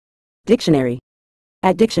Dictionary.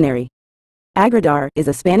 At dictionary. Agradar is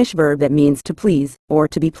a Spanish verb that means to please, or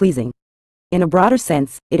to be pleasing. In a broader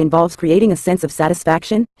sense, it involves creating a sense of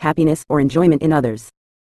satisfaction, happiness, or enjoyment in others.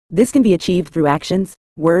 This can be achieved through actions,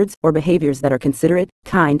 words, or behaviors that are considerate,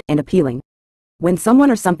 kind, and appealing. When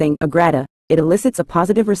someone or something agrada, it elicits a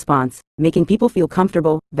positive response, making people feel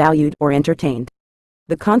comfortable, valued, or entertained.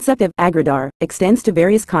 The concept of agradar extends to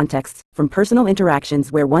various contexts, from personal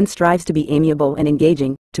interactions where one strives to be amiable and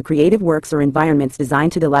engaging, to creative works or environments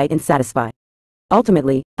designed to delight and satisfy.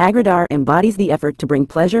 Ultimately, agradar embodies the effort to bring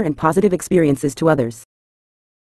pleasure and positive experiences to others.